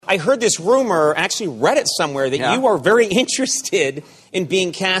I heard this rumor, actually read it somewhere, that you are very interested in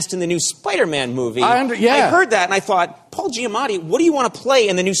being cast in the new Spider-Man movie. I heard that, and I thought, Paul Giamatti, what do you want to play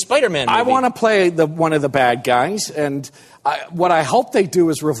in the new Spider-Man movie? I want to play one of the bad guys, and what I hope they do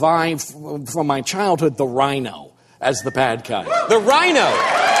is revive, from my childhood, the Rhino as the bad guy. The Rhino!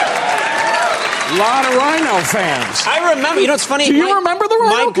 A lot of Rhino fans. I remember. You know, it's funny. Do you remember the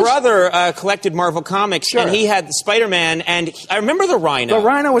Rhino? My brother collected Marvel Comics, and he had Spider-Man, and I remember the Rhino. The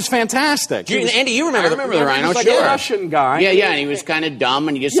Rhino was fantastic. Andy, you remember I remember the Rhino, He was a Russian guy. Yeah, and he was kind of dumb,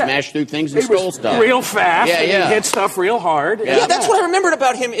 and he just smashed through things and stole stuff. Real fast, and he hit stuff real hard. Yeah, that's what I remembered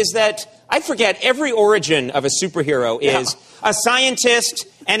about him, is that I forget every origin of a superhero is a scientist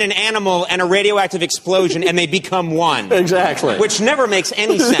and an animal and a radioactive explosion, and they become one. Exactly. Which never makes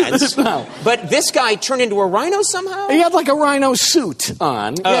any sense. No. But this guy turned into a rhino somehow? He had like a rhino suit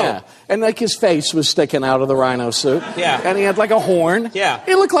on. Oh. Yeah. And like his face was sticking out of the rhino suit. Yeah. And he had like a horn. Yeah.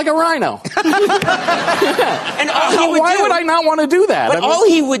 He looked like a rhino. And why would I not want to do that? But all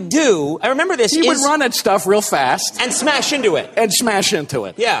he would do, I remember this, he would run at stuff real fast. And smash into it.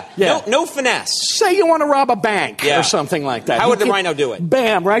 Yeah. No finesse. Say you want to rob a bank or something like that. How would the rhino do it?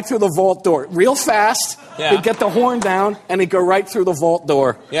 Bam, right through the vault door. Real fast. Yeah. He'd get the horn down, and he'd go right through the vault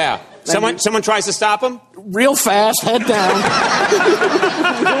door. Yeah. Someone tries to stop him? Real fast, head down.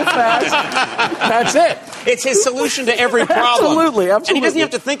 Real fast. That's it. It's his solution to every problem. Absolutely. And he doesn't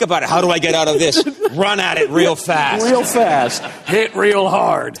have to think about it. How do I get out of this? Run at it real fast. Real fast. Hit real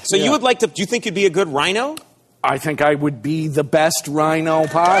hard. So you would like to, do you think you'd be a good rhino? I think I would be the best rhino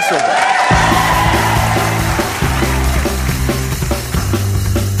possible.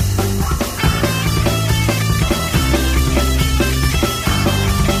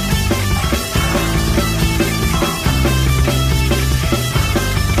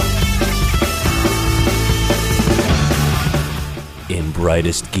 In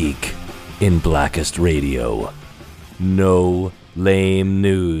brightest geek, in blackest radio, no lame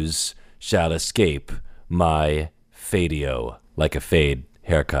news shall escape my fadio. Like a fade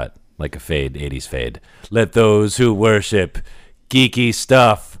haircut, like a fade, 80s fade. Let those who worship geeky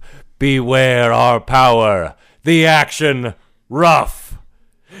stuff beware our power, the action rough.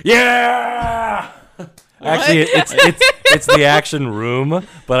 Yeah! Actually, it's the action room,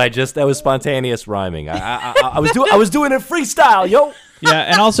 but that was spontaneous rhyming. I was doing it freestyle, yo. Yeah,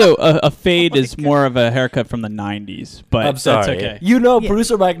 and also a fade is more of a haircut from the 90s, but I'm sorry. that's okay. You know,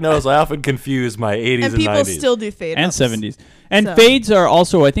 producer Mike knows I often confuse my 80s and 90s. And people still do fade and ups. 70s. And fades are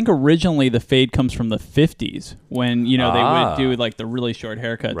also, I think originally the fade comes from the 50s when, they would do like the really short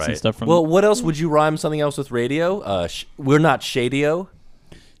haircuts and stuff. Well, what else would you rhyme something else with radio? We're not Shadio.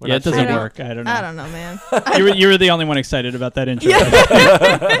 It doesn't work. I don't know. I don't know, man. You were the only one excited about that intro.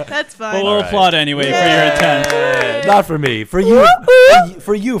 That's fine. Well, we'll applaud anyway for your attempt. Not for me. For you.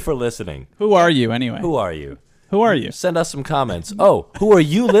 For you for listening. Who are you anyway? Who are you? Who are you? Send us some comments. Oh, who are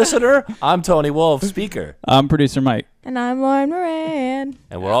you, listener? I'm Tony Wolf, speaker. I'm producer Mike. And I'm Lauren Moran.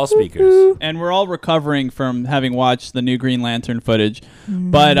 And we're all speakers. And we're all recovering from having watched the new Green Lantern footage.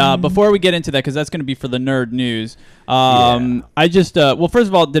 But before we get into that, because that's going to be for the nerd news, I just, first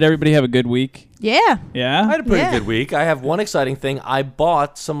of all, did everybody have a good week? Yeah. Yeah? I had a pretty good week. I have one exciting thing. I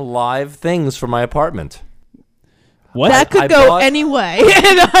bought some live things for my apartment. What? That could go any way.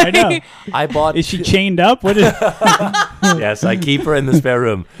 I know. I bought. Is she chained up? What is? Yes, I keep her in the spare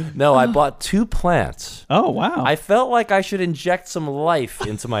room. No, I bought 2 plants. Oh wow! I felt like I should inject some life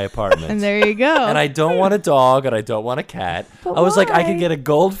into my apartment. And there you go. And I don't want a dog, and I don't want a cat. But I was like, I why? could get a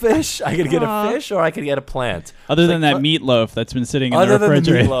goldfish, I could get a fish, or I could get a plant. Other than that meatloaf that's been sitting in the Other than the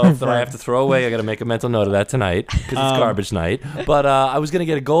refrigerator. meatloaf that I have to throw away, I got to make a mental note of that tonight because it's garbage night. But I was gonna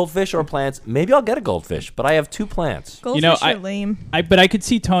get a goldfish or plants. Maybe I'll get a goldfish, but I have 2 plants. Goldfish are lame. But I could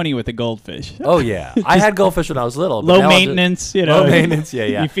see Tony with a goldfish. Oh yeah, I had goldfish when I was little. Low maintenance, Low maintenance,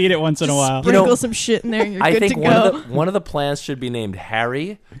 yeah. You feed it once in a while. Sprinkle some shit in there and you're I good think to go. one of the plants should be named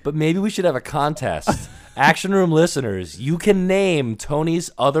Harry, but maybe we should have a contest. Action Room listeners, you can name Tony's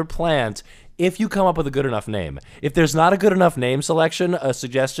other plant if you come up with a good enough name. If there's not a good enough name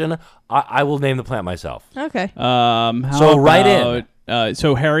suggestion, I will name the plant myself. Okay. Write in.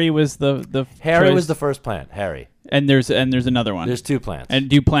 So Harry was the Harry choice? was the first plant. Harry. And there's another one. There's 2 plants. And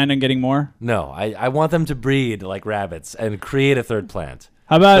do you plan on getting more? No, I want them to breed like rabbits and create a 3rd plant.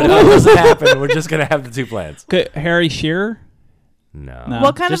 How about But if that doesn't happen, we're just gonna have the 2 plants. Harry Shearer? No.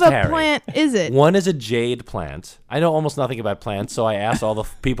 What kind of just a Harry. plant is it? One is a jade plant. I know almost nothing about plants, so I asked all the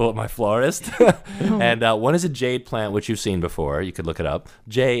people at my florist. And one is a jade plant, which you've seen before. You could look it up.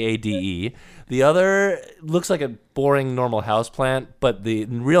 Jade. The other looks like a boring normal houseplant, but the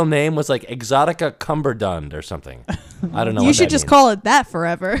real name was like Exotica Cumberdund or something. I don't know. You should just call it that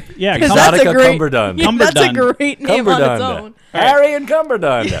forever. Yeah, Exotica Cumberdund. Yeah, that's a great name on its own. Harry and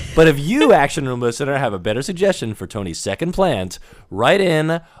Cumberdund. But if you, Action Room listener, have a better suggestion for Tony's second plant, write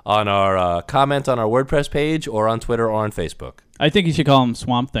in on our comment on our WordPress page or on Twitter or on Facebook. I think you should call him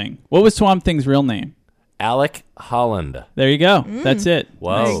Swamp Thing. What was Swamp Thing's real name? Alec Holland. There you go. That's it.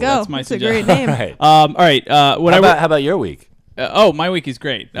 Whoa. There you go. That's my That's a suggestion. great name. All right. All right. How about your week? My week is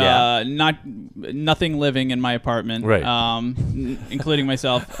great. Yeah. Nothing living in my apartment, Right. Including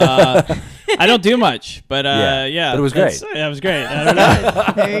myself. I don't do much, but But it was great. That was great. I don't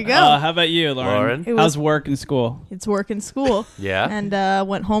know. There you go. How about you, Lauren? How's work and school? It's work and school. Yeah. And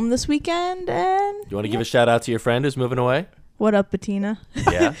went home this weekend. And You want to give a shout out to your friend who's moving away? what up, Bettina?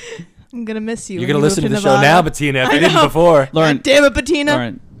 Yeah. I'm gonna miss you. You're when going to you listen to move the show Nevada. now, Bettina, if you didn't before. Lauren, God damn it, Bettina.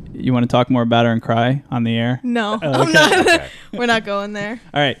 Lauren, you want to talk more about her and cry on the air? No, Oh, I'm okay. not. Okay. We're not going there.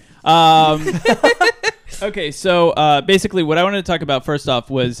 All right. Okay, so basically what I wanted to talk about first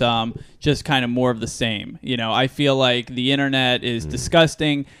off was just kind of more of the same. You know, I feel like the internet is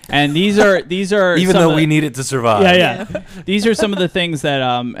disgusting, and these are Even some though of we the- need it to survive. Yeah. These are some of the things that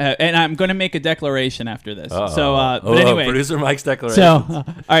and I'm going to make a declaration after this. So but anyway, Producer Mike's declaration. so, all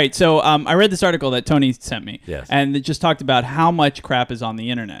right. So, I read this article that Tony sent me, Yes. and it just talked about how much crap is on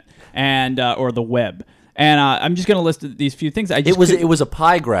the internet and or the web. And I'm just going to list these few things. It was a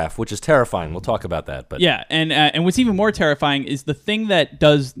pie graph, which is terrifying. We'll talk about that. But yeah, and what's even more terrifying is the thing that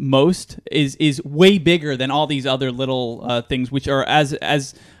does most is way bigger than all these other little things, which are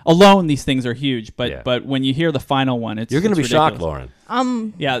as alone these things are huge. But when you hear the final one, you're going to be ridiculous. shocked, Lauren.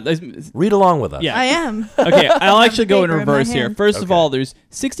 Yeah. Read along with us. Yeah. I am. Okay, I'll actually go in Paper in my reverse here. hand. First of all, there's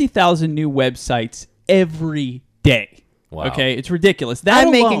 60,000 new websites every day. Wow. Okay, it's ridiculous. That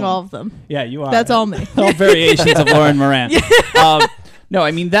I'm making alone- all of them. Yeah, you are. That's all me. All variations of Lauren Moran. No,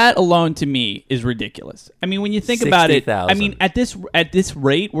 I mean that alone to me is ridiculous. I mean when you think about it, 60,000. I mean at this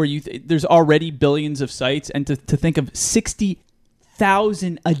rate where there's already billions of sites, and to think of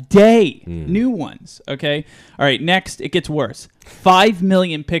 60,000 a day new ones. Okay, all right. Next, it gets worse. 5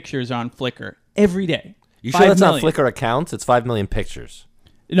 million pictures on Flickr every day. You sure 5 that's million. not Flickr accounts? It's 5 million pictures.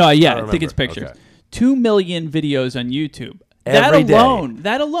 No, yeah, I I think it's remember. pictures. Okay. 2 million videos on YouTube. Every day.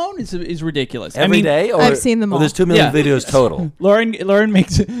 That alone is ridiculous. Every day? Or, I've seen them or all. there's 2 million Yeah. videos total. Lauren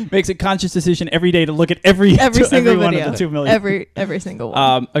makes a conscious decision every day to look at every Single one video. of the 2 million. Every single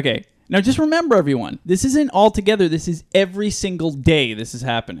one. Okay. Now just remember, everyone, this isn't all together. This is every single day this is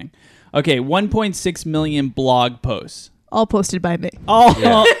happening. Okay, 1.6 million blog posts. All posted by me. All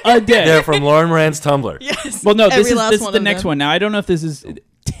a day. They're from Lauren Moran's Tumblr. Yes. Well, no, this Every is last this is one the of next them. one. Now, I don't know if this is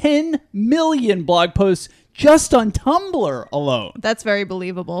 10 million blog posts just on Tumblr alone. That's very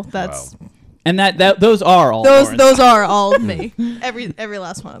believable. That's And that those are all those Lauren's. those are all me. Every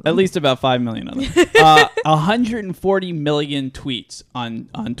last one of them. At least about 5 million of them. 140 million tweets on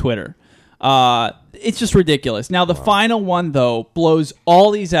Twitter. It's just ridiculous. Now, the final one, though, blows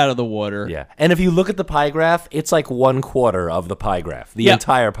all these out of the water. Yeah. And if you look at the pie graph, it's like 1/4 of the pie graph, the Yeah.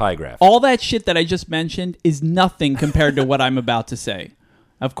 entire pie graph. All that shit that I just mentioned is nothing compared to what I'm about to say.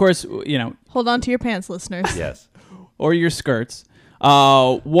 Of course, you know, Hold on to your pants, listeners. Yes. or your skirts.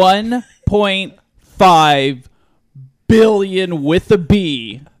 1.5 billion with a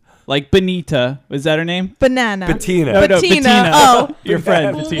B. Like Benita. Was that her name? Banana. Bettina. No, Bettina. Oh. Your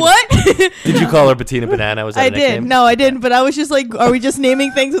friend, Bettina. What? Did you call her Bettina Banana? Was that I a nickname? did. No, I didn't. But I was just like, are we just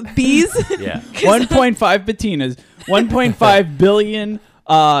naming things with B's? Yeah. 1.5 Bettinas. 1.5 billion,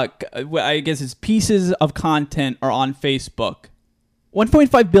 I guess it's pieces of content are on Facebook.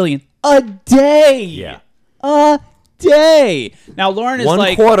 1.5 billion a day. Yeah. A day. Now, Lauren is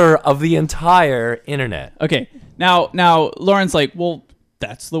like... 1/4 of the entire internet. Okay. Now, Lauren's like, well,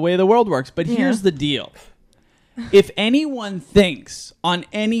 that's the way the world works. But here's the deal. If anyone thinks on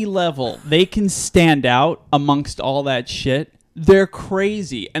any level they can stand out amongst all that shit, they're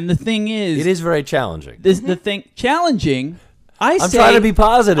crazy. And the thing is... It is very challenging. The thing... Challenging... I'm trying to be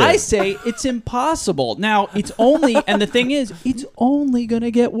positive. I say it's impossible. Now, it's only... And the thing is, it's only going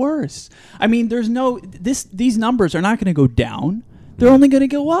to get worse. I mean, there's no... These numbers are not going to go down. They're only going to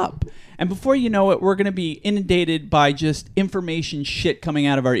go up. And before you know it, we're going to be inundated by just information shit coming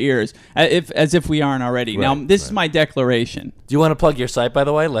out of our ears, as if we aren't already. Right, now, this is my declaration. Do you want to plug your site, by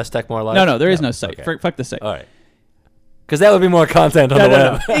the way? Less Tech, More Life? No, there is no site. Okay. Fuck the site. All right. Because that would be more content on the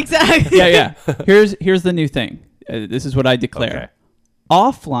web. Exactly. Yeah. Here's the new thing. This is what I declare. Okay.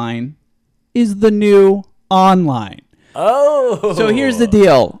 Offline is the new online. Oh. So here's the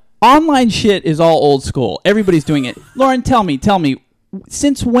deal. Online shit is all old school. Everybody's doing it. Lauren, tell me,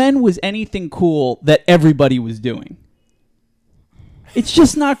 since when was anything cool that everybody was doing? It's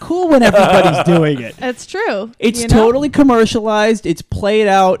just not cool when everybody's doing it. That's true. It's totally commercialized. It's played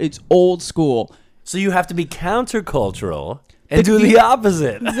out. It's old school. So you have to be countercultural and do the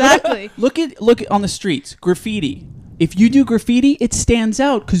opposite. Exactly. Look at on the streets, graffiti. If you do graffiti, it stands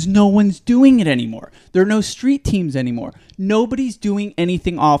out because no one's doing it anymore. There are no street teams anymore. Nobody's doing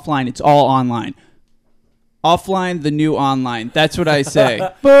anything offline. It's all online. Offline, the new online. That's what I say.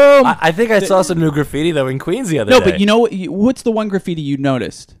 Boom. I think I saw some new graffiti, though, in Queens the other day. No, but you know what? What's the one graffiti you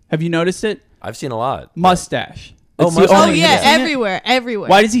noticed? Have you noticed it? I've seen a lot. Mustache. Everywhere.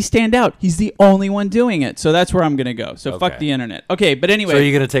 Why does he stand out? He's the only one doing it. So that's where I'm going to go. So fuck the internet. Okay, but anyway. So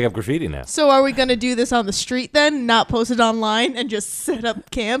you're going to take up graffiti now? So are we going to do this on the street then? Not post it online and just set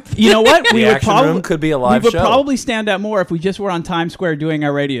up camp? You know what? The Action Room could be a live show. We would probably stand out more if we just were on Times Square doing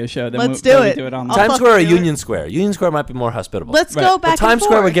our radio show. Let's do it. Online. Times Square or Union Square? Union Square might be more hospitable. Let's go back and forth. Times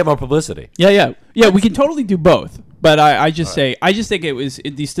Square would get more publicity. Yeah, we can totally do both. But I just think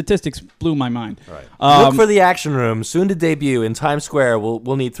the statistics blew my mind. All right. Look for the Action Room, soon to debut in Times Square.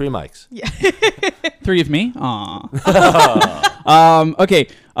 We'll need 3 mics. Yeah. 3 of me? Aw. Okay.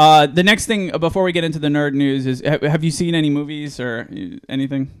 The next thing before we get into the nerd news is: have you seen any movies or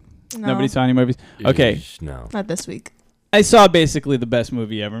anything? No. Nobody saw any movies. Okay. No. Not this week. I saw basically the best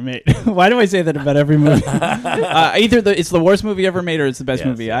movie ever made. Why do I say that about every movie? Either it's the worst movie ever made or it's the best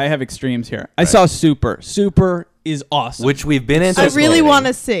movie. I have extremes here. Right. I saw Super. Super is awesome. Which we've been anticipating. I really want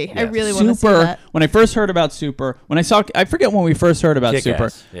to see. Yes. I really want to see that. When I first heard about Super, I forget when we first heard about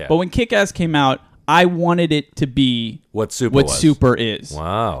Super, but when Kick-Ass came out, I wanted it to be what Super is.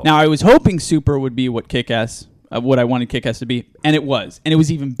 Wow. Now, I was hoping Super would be what Kick-Ass what I wanted Kick-Ass to be, and it was. And it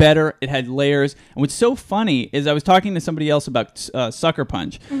was even better. It had layers. And what's so funny is I was talking to somebody else about Sucker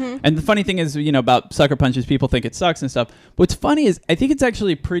Punch. Mm-hmm. And the funny thing is, about Sucker Punch is people think it sucks and stuff. But what's funny is I think it's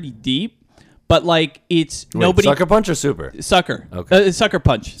actually pretty deep. But nobody. Sucker Punch or Super? Sucker. Okay. Sucker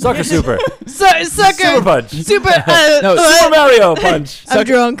Punch. Sucker Super. Sucker. Super Punch. Super. No, Super Mario Punch. I'm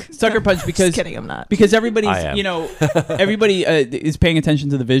drunk. Sucker Punch because. Just kidding, I'm not. Because everybody's, everybody is paying attention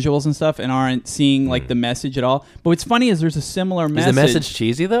to the visuals and stuff and aren't seeing the message at all. But what's funny is there's a similar message. Is the message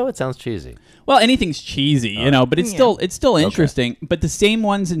cheesy though? It sounds cheesy. Well, anything's cheesy, but it's still interesting. Okay. But the same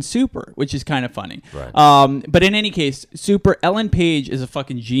ones in Super, which is kind of funny. Right. But in any case, Super, Ellen Page is a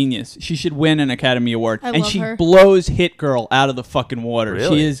fucking genius. She should win an Academy Award. And she her. blows Hit Girl out of the fucking water.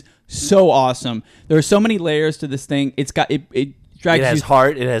 Really? She is so awesome. There are so many layers to this thing. It has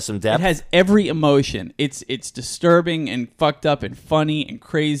heart. It has some depth. It has every emotion. It's disturbing and fucked up and funny and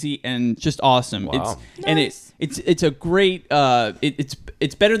crazy and just awesome. Wow. It's a great.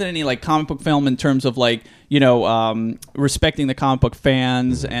 It's better than any comic book film in terms of respecting the comic book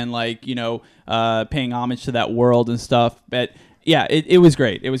fans and paying homage to that world and stuff. But yeah, it was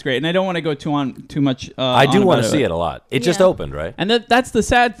great. It was great, and I don't want to go too much. I do want to see it a lot. It just opened, right? And that's the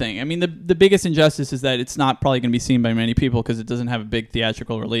sad thing. I mean, the biggest injustice is that it's not probably going to be seen by many people because it doesn't have a big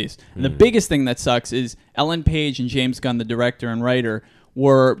theatrical release. And the biggest thing that sucks is Ellen Page and James Gunn, the director and writer,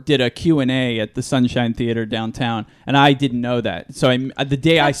 did a Q&A at the Sunshine Theater downtown, and I didn't know that. So the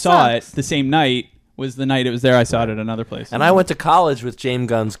day I saw it, the same night was the night it was there. I saw it at another place. And I went to college with James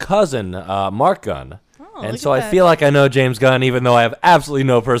Gunn's cousin, Mark Gunn. And so I that. feel like I know James Gunn, even though I have absolutely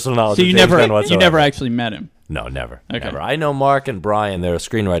no personal knowledge of James Gunn whatsoever. You never actually met him? No, never. Okay. Never. I know Mark and Brian. They're a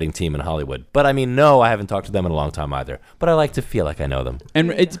screenwriting team in Hollywood. But I haven't talked to them in a long time either. But I like to feel like I know them.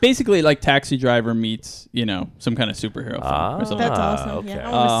 And it's basically like Taxi Driver meets, some kind of superhero film or something. That's awesome. Okay.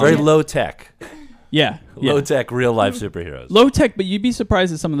 Yeah, very low tech. Yeah. Low tech, real life superheroes. Low tech, but you'd be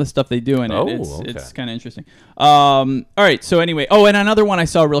surprised at some of the stuff they do in it. Okay. It's kind of interesting. All right. So anyway, and another one I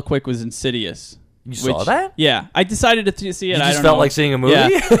saw real quick was Insidious. You saw that? Yeah, I decided to see it. You just felt like seeing a movie?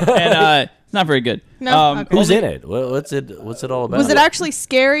 Yeah. And it's not very good. No. Who's in it? What's it all about? Was it actually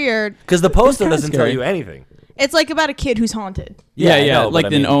scary or? Because the poster doesn't tell you anything. It's about a kid who's haunted. Yeah,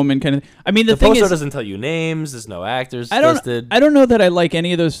 an Omen kind of. I mean, the thing poster is, doesn't tell you names. There's no actors listed. I don't know that I like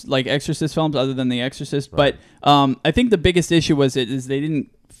any of those Exorcist films other than The Exorcist. Right. But I think the biggest issue is they didn't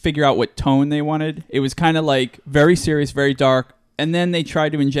figure out what tone they wanted. It was kind of very serious, very dark, and then they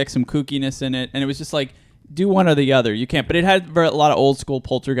tried to inject some kookiness in it, and it was just do one or the other. You can't. But it had a lot of old school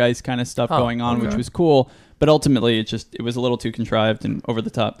poltergeist kind of stuff going on, which was cool. But ultimately, it was a little too contrived and over the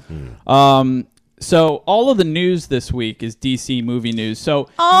top. So all of the news this week is DC movie news. So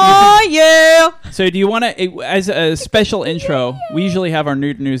So do you want to, as a special intro, we usually have our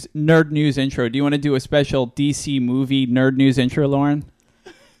nerd news intro. Do you want to do a special DC movie nerd news intro, Lauren?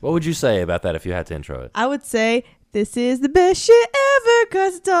 What would you say about that if you had to intro it? I would say This is the best shit ever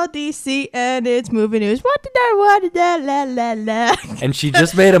because it's all DC and it's movie news. What la la la. And she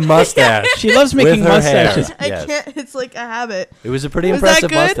just made a mustache. She loves making mustaches. I can't. It's like a habit. It was a pretty impressive that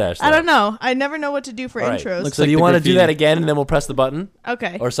good? mustache. Though. I don't know. I never know what to do for intros. Looks So like do you the want to do graffiti. that again and then we'll press the button?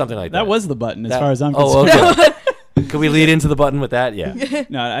 Okay. Or something like that. That was the button as far as I'm concerned. Oh, okay. Can we lead into the button with that? Yeah.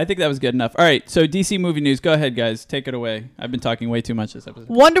 No, I think that was good enough. All right, so DC movie news. Go ahead, guys. Take it away. I've been talking way too much this episode.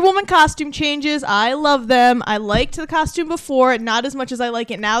 Wonder Woman costume changes. I love them. I liked the costume before, not as much as I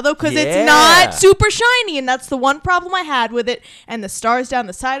like it now, though, because it's not super shiny, and that's the one problem I had with it. And the stars down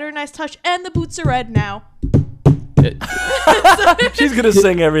the side are a nice touch, and the boots are red now. She's gonna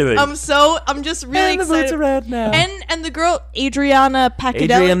sing everything. I'm just really and the excited. boots are red now. And the girl Adriana Pacadelli.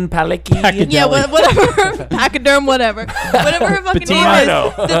 Adrian Palicki. Yeah, whatever. Pachyderm, whatever her fucking name is.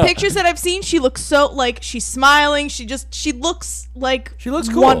 The pictures that I've seen, she looks so like she's smiling. She looks like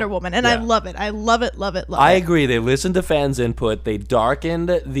cool. Wonder Woman, and I love it. I love it. I agree. They listened to fans' input. They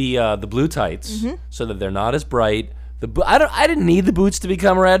darkened the blue tights so that they're not as bright. I didn't need the boots to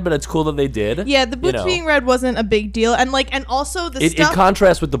become red, but it's cool that they did. Yeah, the boots being red wasn't a big deal, and also the stuff. It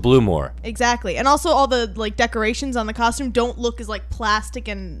contrasts with the blue more. Exactly, and also all the decorations on the costume don't look as plastic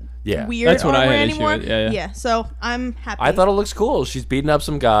and weird. That's what I had anymore. issue with. Yeah, so I'm happy. I thought it looks cool. She's beating up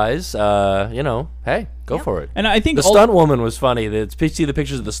some guys. Hey, go for it. And I think the stunt woman was funny. See the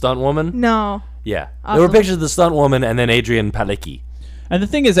pictures of the stunt woman? No. Yeah, awesome. There were pictures of the stunt woman and then Adrian Palicki. And the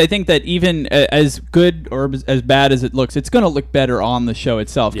thing is, I think that even as good or as bad as it looks, it's going to look better on the show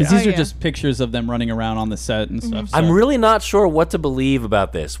itself. Because these are just pictures of them running around on the set and stuff. So. I'm really not sure what to believe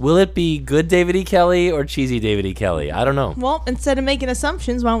about this. Will it be good David E. Kelly or cheesy David E. Kelly? I don't know. Well, instead of making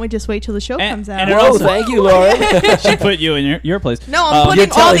assumptions, why don't we just wait till the show comes out? Whoa, thank you, Lauren. She put you in your place. No, I'm putting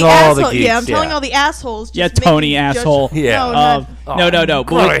all the assholes. Yeah, I'm telling all the assholes. Yeah, Tony asshole. Yeah. No. No. No,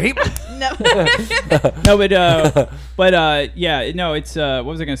 it's what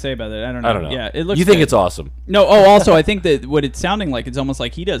was I going to say about it? I don't know. Yeah, it looks. You think good. it's awesome? No. Oh, also, I think that what it's sounding like, it's almost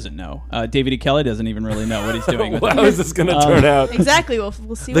like he doesn't know. David E. Kelly doesn't even really know what he's doing. How is this going to turn out? Exactly. We'll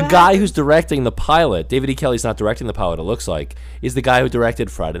see. The guy who's directing the pilot, David E. Kelly's not directing the pilot. It looks like is the guy who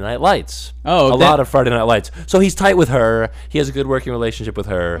directed Friday Night Lights. Oh, a lot of Friday Night Lights. So he's tight with her. He has a good working relationship with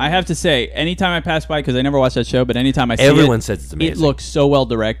her. I have to say, anytime I pass by, because I never watched that show, but anytime I see everyone says it's amazing. It looks so well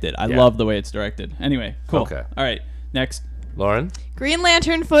directed. I love the way it's directed. Anyway, cool. Okay. All right, next. Lauren? Green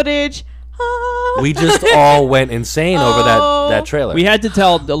Lantern footage. We just all went insane over that trailer. We had to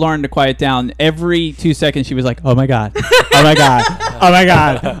tell Lauren to quiet down. Every 2 seconds, she was like, "Oh my god, oh my god, oh my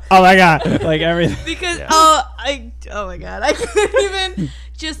god, oh my god," like everything. Because oh my god, I couldn't even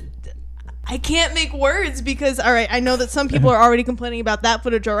just. I can't make words because, all right, I know that some people are already complaining about that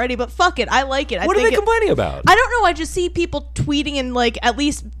footage already, but fuck it. I like it. What are they complaining about? I don't know. I just see people tweeting and, at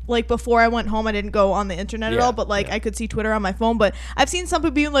least, before I went home, I didn't go on the internet at all, but, I could see Twitter on my phone. But I've seen some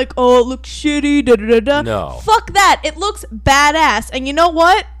people being like, oh, it looks shitty, da-da-da-da. No. Fuck that. It looks badass. And you know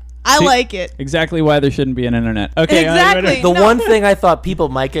what? I like it. Exactly why there shouldn't be an internet. Okay. Exactly. The one thing I thought people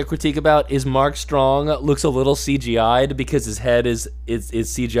might get critique about is Mark Strong looks a little CGI'd because his head is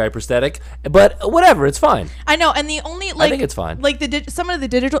CGI prosthetic. But whatever, it's fine. I know, and the only I think it's fine. Some of the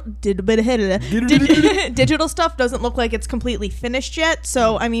digital stuff doesn't look like it's completely finished yet.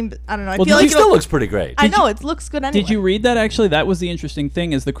 So I mean, I don't know. I feel like it still looks pretty great. I know it looks good anyway. Did you read that? Actually, that was the interesting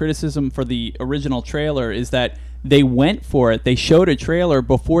thing. Is the criticism for the original trailer is that they went for it. They showed a trailer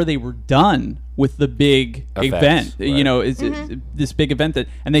before they were done with the big event. Right. You know, this big event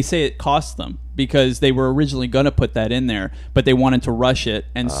and they say it cost them because they were originally going to put that in there, but they wanted to rush it,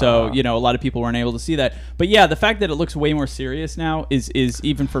 and so a lot of people weren't able to see that. But yeah, the fact that it looks way more serious now is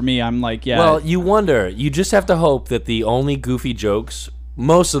even for me. I'm like, yeah. Well, you wonder. You just have to hope that the only goofy jokes.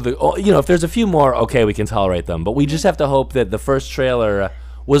 Most of the, if there's a few more, okay, we can tolerate them. But we just have to hope that the first trailer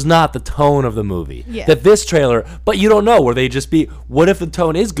was not the tone of the movie. Yeah. That this trailer, but you don't know, where they just be, what if the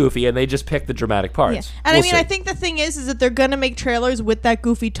tone is goofy and they just pick the dramatic parts? Yeah. And I think the thing is that they're going to make trailers with that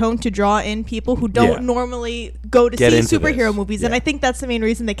goofy tone to draw in people who don't normally go to see superhero movies. Yeah. And I think that's the main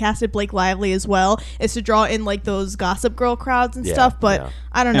reason they casted Blake Lively as well, is to draw in those Gossip Girl crowds and stuff. But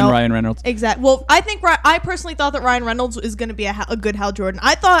I don't know. And Ryan Reynolds. Exactly. Well, I personally thought that Ryan Reynolds is going to be a good Hal Jordan.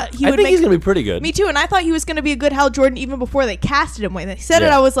 I thought he's going to be pretty good. Me too. And I thought he was going to be a good Hal Jordan even before they casted him. When they said it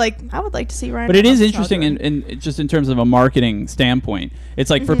I was like, I would like to see Ryan. But it is interesting in just in terms of a marketing standpoint. It's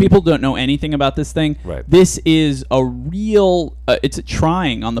like for people who don't know anything about this thing, this is a real, it's a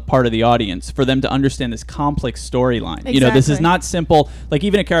trying on the part of the audience for them to understand this complex storyline. Exactly. You know, this is not simple. Like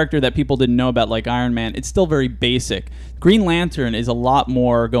even a character that people didn't know about, like Iron Man, it's still very basic. Green Lantern is a lot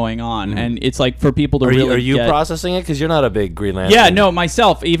more going on, and it's like for people to really. Are you processing it because you're not a big Green Lantern? Yeah, no,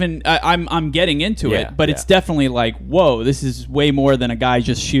 myself. Even I'm getting into it, but it's definitely like, whoa, this is way more than a guy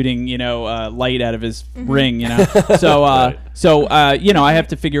just shooting, light out of his ring, So, you know, I have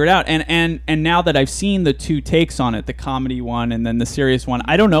to figure it out, and now that I've seen the two takes on it, the comedy one and then the serious one,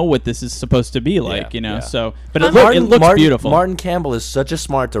 I don't know what this is supposed to be like, So, but it looks beautiful. Martin Campbell is such a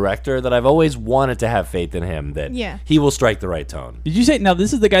smart director that I've always wanted to have faith in him that he will strike the right tone. Did you say now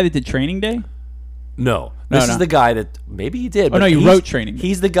this is the guy that did Training Day? No, this is the guy that maybe he did. Oh no, you wrote Training Day.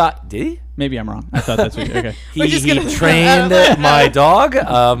 He's the guy. Did he? Maybe I'm wrong. I thought that's what. Okay. he trained my dog.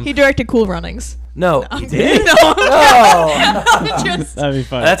 He directed Cool Runnings. No, he did. No. That'd be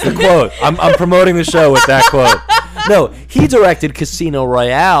fun. That's the quote. I'm promoting the show with that quote. No, he directed Casino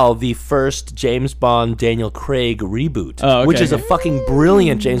Royale, the first James Bond Daniel Craig reboot, which is a fucking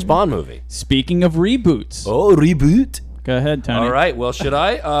brilliant James Bond movie. Speaking of reboots. Oh, reboot. Go ahead, Tony. All right. Well, should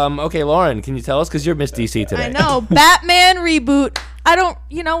I? Okay, Lauren, can you tell us? Because you're Miss DC today. I know. Batman reboot. I don't.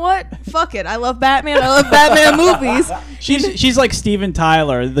 You know what? Fuck it. I love Batman. I love Batman movies. She's like Steven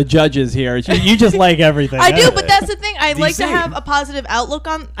Tyler, the judges here. You just like everything. I do, but that's the thing. I like to have a positive outlook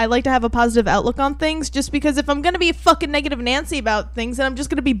on. I like to have a positive outlook on things. Just because if I'm gonna be a fucking negative Nancy about things, then I'm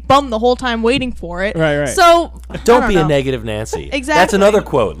just gonna be bummed the whole time waiting for it. Right. So don't be a negative Nancy. Exactly. That's another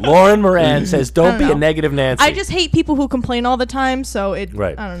quote. Lauren Moran says, "Don't be a negative Nancy." I just hate people who complain all the time. So I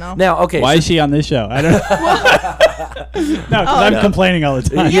don't know. Now, okay. Why is she on this show? I don't know. No, because I'm complaining all the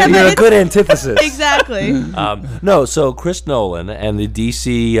time. Yeah, you're a good antithesis. Exactly. No, so Chris Nolan and the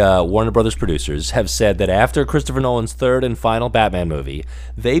DC Warner Brothers producers have said that after Christopher Nolan's third and final Batman movie,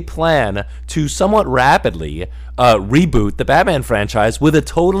 they plan to somewhat rapidly reboot the Batman franchise with a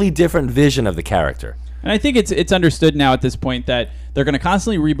totally different vision of the character. And I think it's understood now at this point that they're going to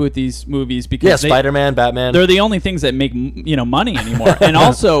constantly reboot these movies because Spider-Man, Batman, they're the only things that make money anymore. And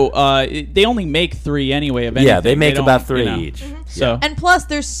also, they only make 3 anyway of anything. Yeah, they make about 3 each. Mm-hmm. So and plus,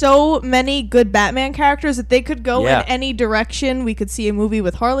 there's so many good Batman characters that they could go in any direction. We could see a movie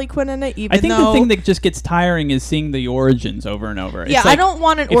with Harley Quinn in it. I think the thing that just gets tiring is seeing the origins over and over. Yeah, I don't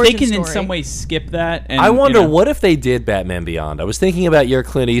want an origin story. If they can in some way skip that. And, I wonder what if they did Batman Beyond. I was thinking about your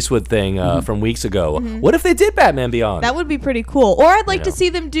Clint Eastwood thing from weeks ago. Mm-hmm. What if they did Batman Beyond? That would be pretty cool. Or I'd like to see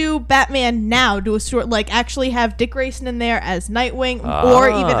them do Batman now, do a short, like actually have Dick Grayson in there as Nightwing, or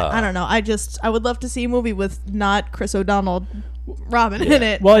even I don't know. I would love to see a movie with not Chris O'Donnell. Robin in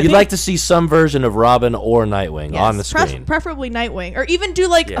it. Well, you'd like to see some version of Robin or Nightwing on the screen. Preferably Nightwing. Or even do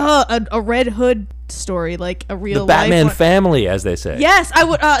like a Red Hood story, like a real the Batman family, as they say. Yes, I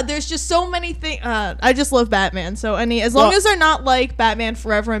would. There's just so many things. I just love Batman. So as long as they're not like Batman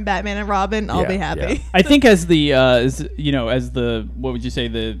Forever and Batman and Robin, I'll be happy. Yeah. I think as the what would you say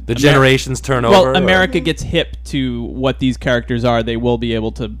the generations turn over. Well, America gets hip to what these characters are. They will be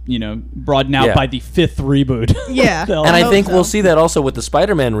able to broaden out by the 5th reboot. Yeah, and I think we'll see that also with the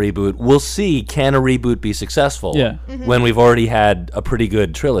Spider-Man reboot. We'll see, can a reboot be successful? Yeah. When we've already had a pretty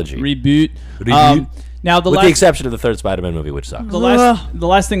good trilogy. Reboot. Now with the exception of the 3rd Spider-Man movie, which sucks. The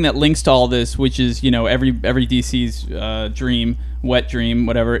last thing that links to all this, which is every DC's dream, wet dream,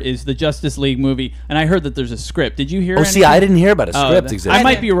 whatever, is the Justice League movie. And I heard that there's a script. Did you hear? Oh, see, I didn't hear about a script existing. I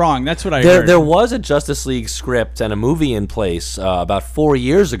might be wrong. That's what I heard. There was a Justice League script and a movie in place about 4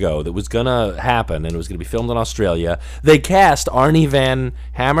 years ago that was gonna happen, and it was gonna be filmed in Australia. They cast Arnie Van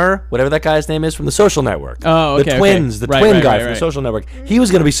Hammer, whatever that guy's name is, from The Social Network. Oh, okay. The twins, the twin guy from The Social Network. He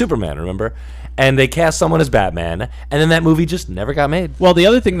was gonna be Superman, remember? And they cast someone as Batman, and then that movie just never got made. Well, the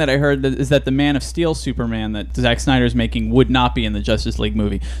other thing that I heard is that the Man of Steel Superman that Zack Snyder's making would not be in the Justice League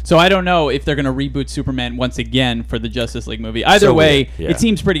movie. So I don't know if they're going to reboot Superman once again for the Justice League movie. Either way, it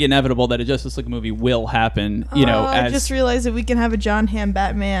seems pretty inevitable that a Justice League movie will happen. I just realized that we can have a John Hamm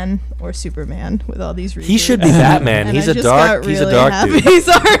Batman or Superman with all these reboots. He should be Batman. He's a dark dude.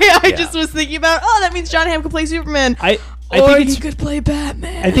 Sorry, I just was thinking about, that means John Hamm could play Superman. Or he could play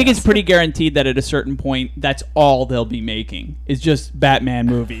Batman. I think it's pretty guaranteed that at a certain point, that's all they'll be making is just Batman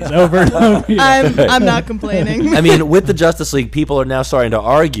movies over and over. I'm not complaining. I mean, with the Justice League, people are now starting to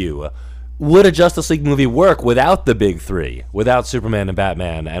argue would a Justice League movie work without the big three, without Superman and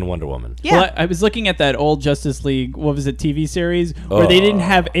Batman and Wonder Woman? Yeah. Well, I was looking at that old Justice League, what was it, TV series, where they didn't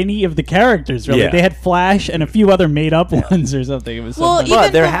have any of the characters, really. Yeah. They had Flash and a few other made-up ones or something. It was so funny.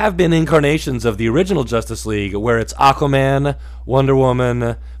 But there have been incarnations of the original Justice League where it's Aquaman, Wonder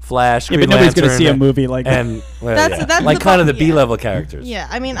Woman, Flash, Green but nobody's Lantern, going to see a movie like that. And, That's like the kind of the problem, B-level characters. Yeah,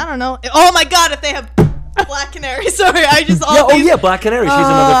 I mean, I don't know. Oh my God, if they have Black Canary. Sorry, I just Black Canary. She's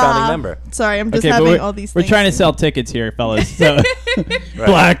another founding member. Sorry, I'm just having all these things. We're trying to sell tickets here, fellas. So.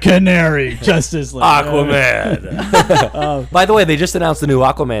 Black Canary, Justice League. Aquaman. By the way, they just announced the new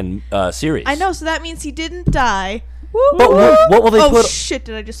Aquaman series. I know, so that means he didn't die. But what will they put? Oh shit!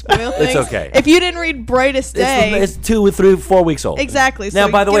 Did I just spoil things? It's okay. If you didn't read Brightest Day, it's 2, 3, 4 weeks old. Exactly. Now,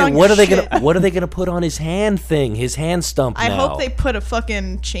 so by the way, what are they gonna put on his hand thing? His hand stump. I hope they put a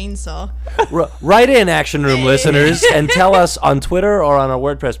fucking chainsaw. Write in, Action Room listeners, and tell us on Twitter or on our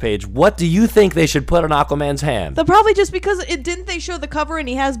WordPress page, what do you think they should put on Aquaman's hand? They'll probably just because didn't they show the cover and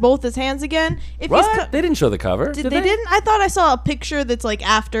he has both his hands again? If what? They didn't show the cover. They didn't. I thought I saw a picture that's like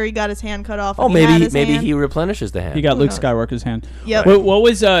after he got his hand cut off. Oh, maybe he replenishes the hand. He got Luke Skywalker's hand. Yep. What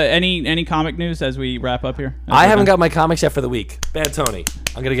was any comic news as we wrap up here? I haven't got my comics yet for the week. Bad Tony.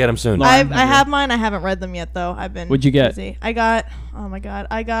 I'm gonna get them soon. I have mine. I haven't read them yet though. I've been. What'd you get? Busy. I got. Oh my God.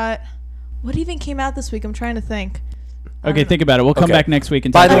 I got. What even came out this week? I'm trying to think. Okay, think about it. We'll come back next week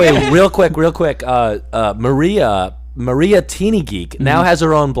and. By the way, real quick. Maria Teeny Geek now has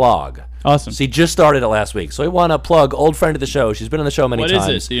her own blog. Awesome. She just started it last week. So we want to plug old friend of the show. She's been on the show many times.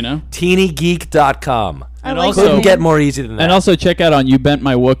 What is it? Do you know? TeenyGeek.com. And also, couldn't get more easy than that. And also check out on You Bent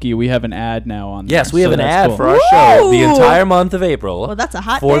My Wookie. We have an ad now on there. Yes, we have an ad cool. for our show the entire month of April. Well, that's a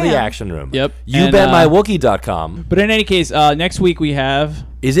hot for damn. the Action Room. Yep. YouBentMyWookie.com. But in any case, next week we have.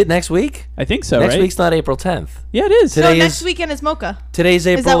 Is it next week? I think so. Next right? week's not April 10th. Yeah, it is. So next weekend is Mocha. Today's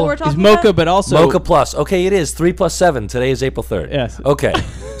April. Is that what we're talking about? It's Mocha, about? but also Mocha Plus. Okay, it is 3 + 7. Today is April 3rd. Yes. Okay.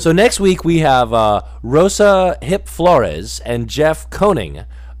 So next week we have Rosa Hip Flores and Jeff Koning,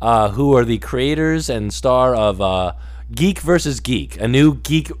 who are the creators and star of Geek vs. Geek, a new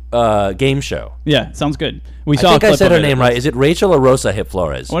geek game show. Yeah, sounds good. I think I said her name right. Is it Rachel or Rosa Hip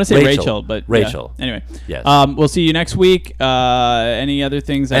Flores? I want to say Rachel, but Rachel. Yeah. Anyway, yes. We'll see you next week. Any other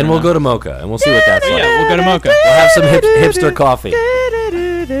things? And we'll go to Mocha, and we'll see what that's like. Yeah, we'll go to Mocha. We'll have some hipster coffee.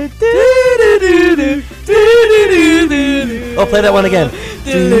 Oh, play that one again.